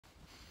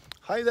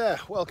Hi there,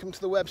 welcome to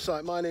the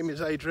website. My name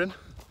is Adrian.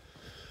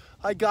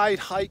 I guide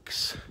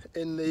hikes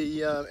in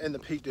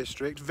the Peak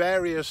District,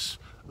 various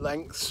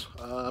lengths,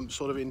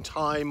 sort of in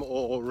time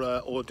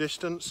or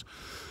distance.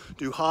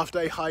 Do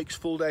half-day hikes,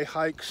 full-day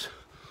hikes,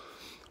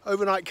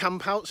 overnight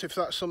campouts if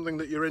that's something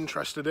that you're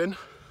interested in.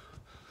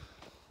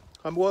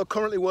 I'm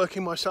currently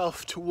working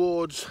myself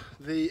towards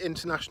the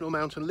International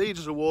Mountain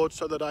Leaders Award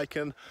so that I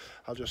can,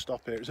 I'll just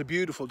stop here. It's a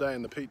beautiful day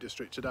in the Peak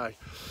District today.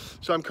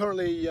 So I'm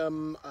currently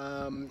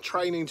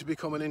training to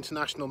become an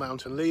international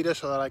mountain leader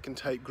so that I can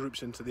take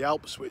groups into the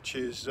Alps, which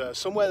is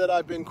somewhere that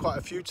I've been quite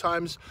a few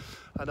times.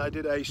 And I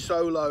did a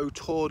solo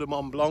Tour de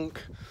Mont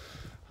Blanc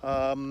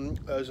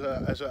as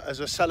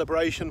a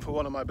celebration for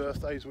one of my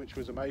birthdays, which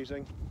was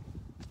amazing.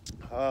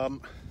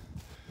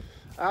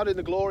 Out in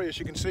the glory, as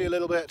you can see a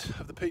little bit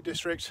of the Peak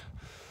District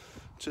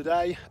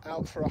today,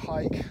 out for a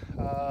hike,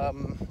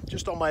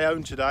 just on my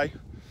own today,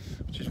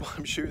 which is why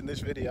I'm shooting this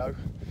video.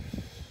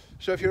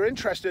 So if you're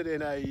interested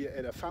in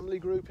a family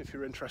group, if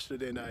you're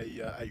interested in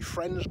a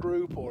friends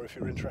group, or if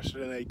you're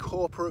interested in a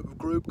corporate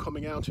group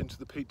coming out into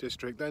the Peak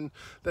District, then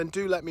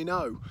do let me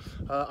know.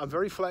 I'm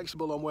very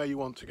flexible on where you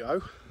want to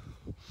go.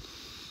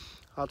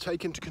 I'll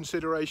take into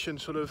consideration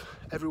sort of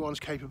everyone's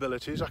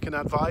capabilities. I can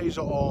advise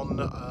on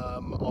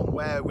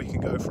where we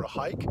can go for a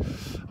hike.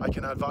 I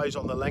can advise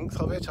on the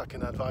length of it. I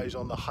can advise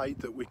on the height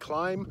that we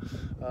climb,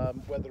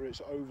 whether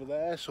it's over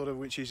there, sort of,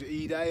 which is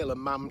Edale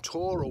and Mam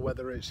Tor, or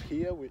whether it's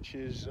here, which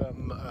is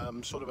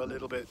sort of a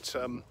little bit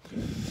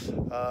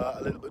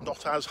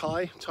not as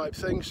high type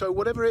thing. So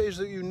whatever it is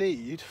that you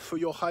need for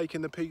your hike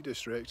in the Peak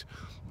District,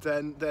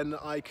 then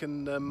I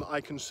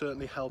can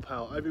certainly help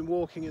out. I've been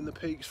walking in the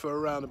peaks for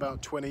around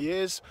about 20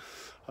 years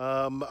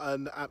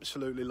and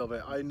absolutely love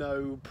it. I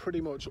know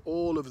pretty much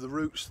all of the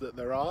routes that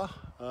there are.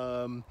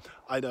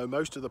 I know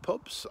most of the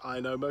pubs, I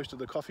know most of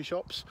the coffee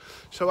shops,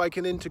 so I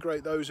can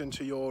integrate those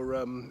into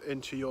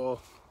your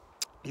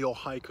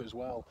hike as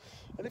well.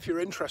 And if you're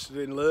interested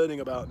in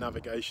learning about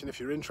navigation, if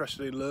you're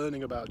interested in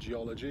learning about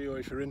geology, or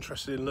if you're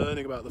interested in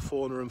learning about the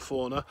fauna and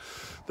fauna,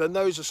 then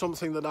those are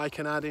something that I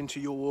can add into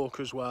your walk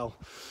as well.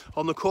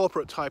 On the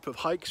corporate type of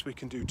hikes, we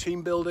can do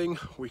team building,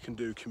 we can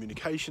do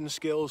communication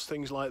skills,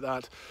 things like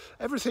that.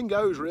 Everything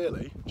goes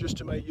really, just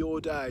to make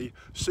your day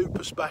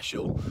super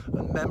special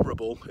and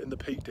memorable in the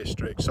Peak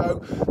District.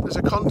 So there's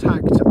a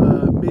contact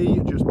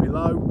me just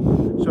below,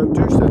 so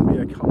do send me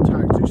a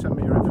contact, do send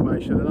me your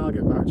information, and I'll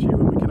get back to you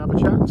and we can have a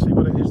chat and see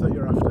what it is that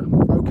you're after.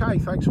 Okay,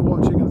 thanks for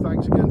watching, and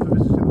thanks again for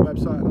visiting the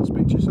website, and I'll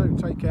speak to you soon.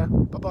 Take care.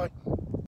 Bye bye.